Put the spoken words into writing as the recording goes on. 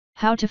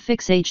How to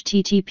fix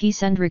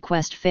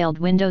HttpSendRequest failed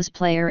Windows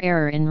player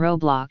error in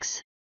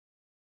Roblox.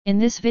 In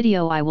this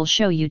video I will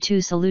show you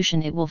two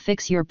solutions it will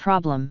fix your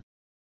problem.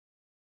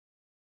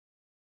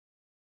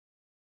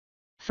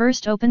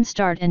 First open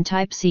Start and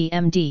type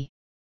CMD.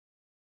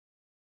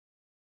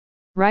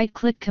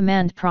 Right-click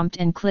Command Prompt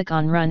and click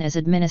on Run as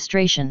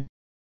Administration.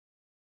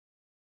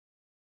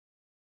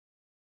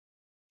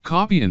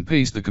 Copy and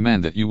paste the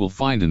command that you will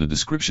find in the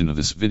description of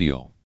this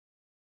video.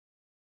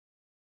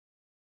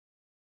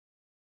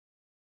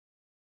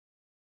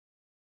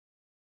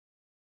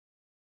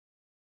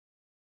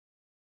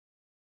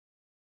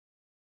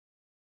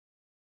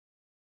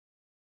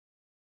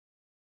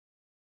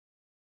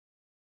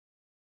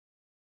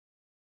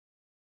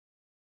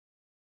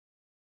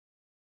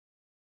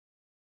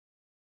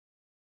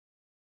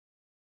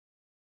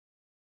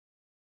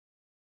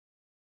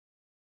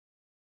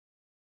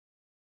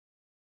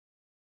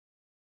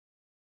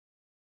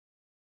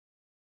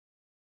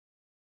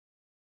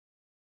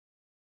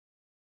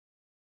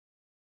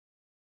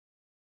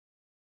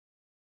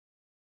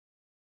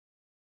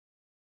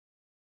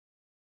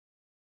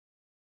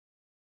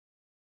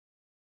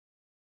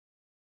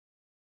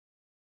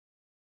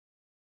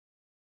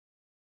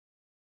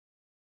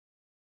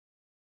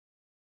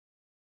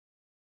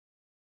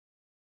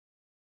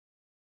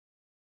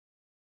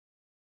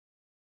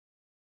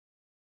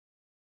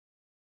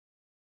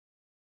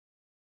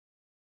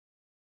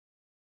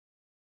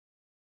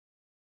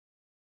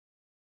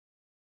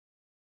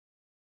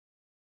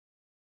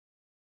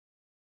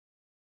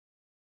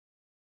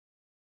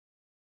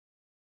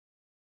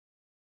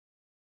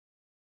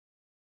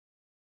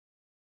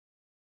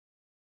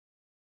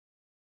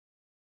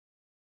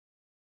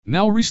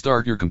 Now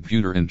restart your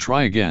computer and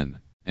try again,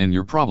 and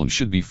your problem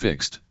should be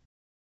fixed.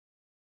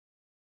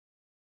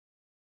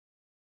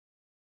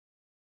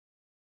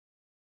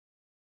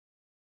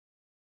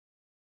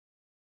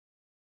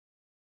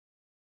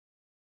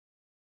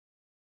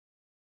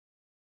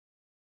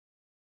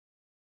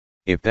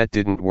 If that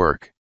didn't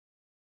work,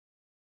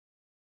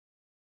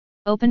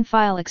 Open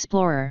File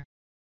Explorer.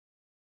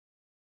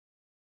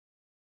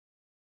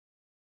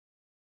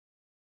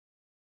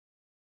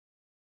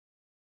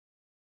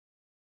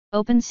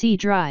 Open C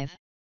drive.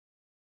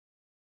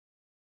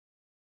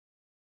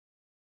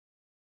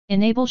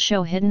 Enable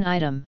Show Hidden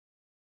Item.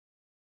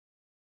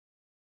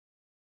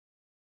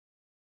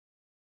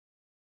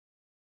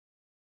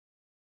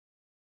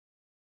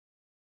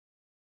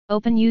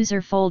 Open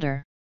User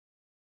folder.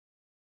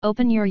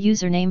 Open your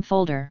username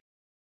folder.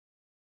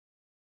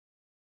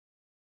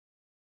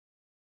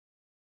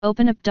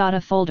 Open App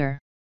Data folder.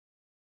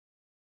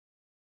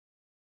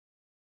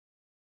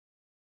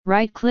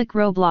 Right-click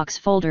Roblox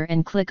folder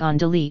and click on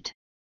Delete.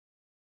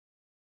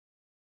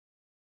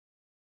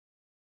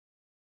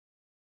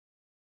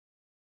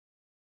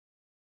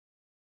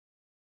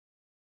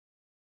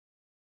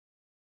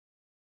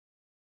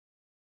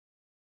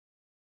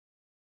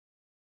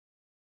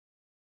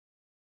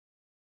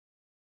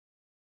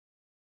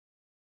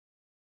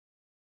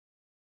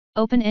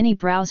 Open any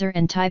browser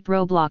and type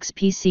Roblox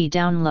PC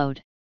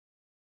download.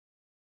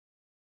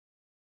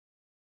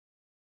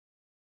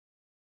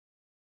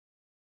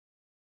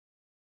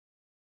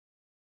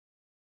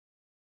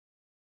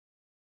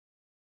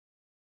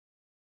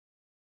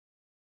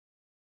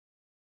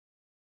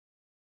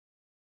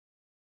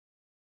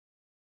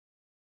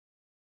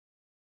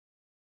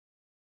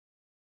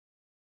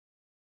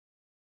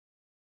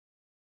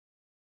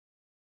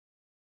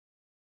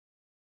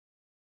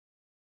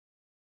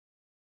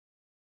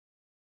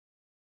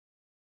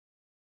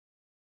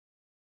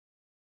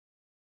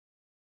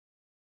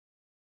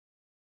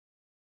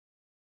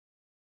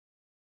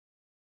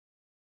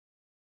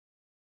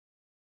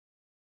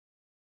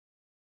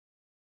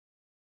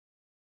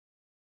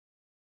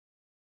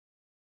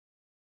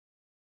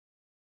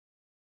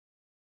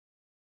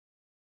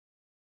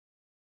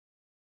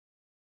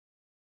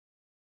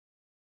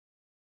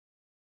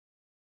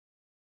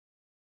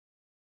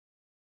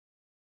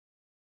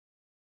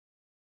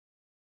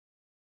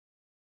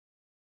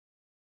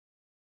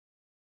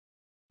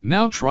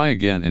 Now try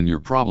again and your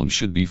problem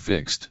should be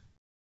fixed.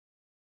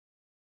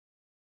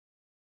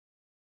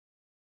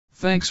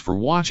 Thanks for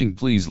watching.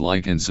 Please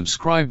like and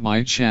subscribe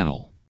my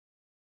channel.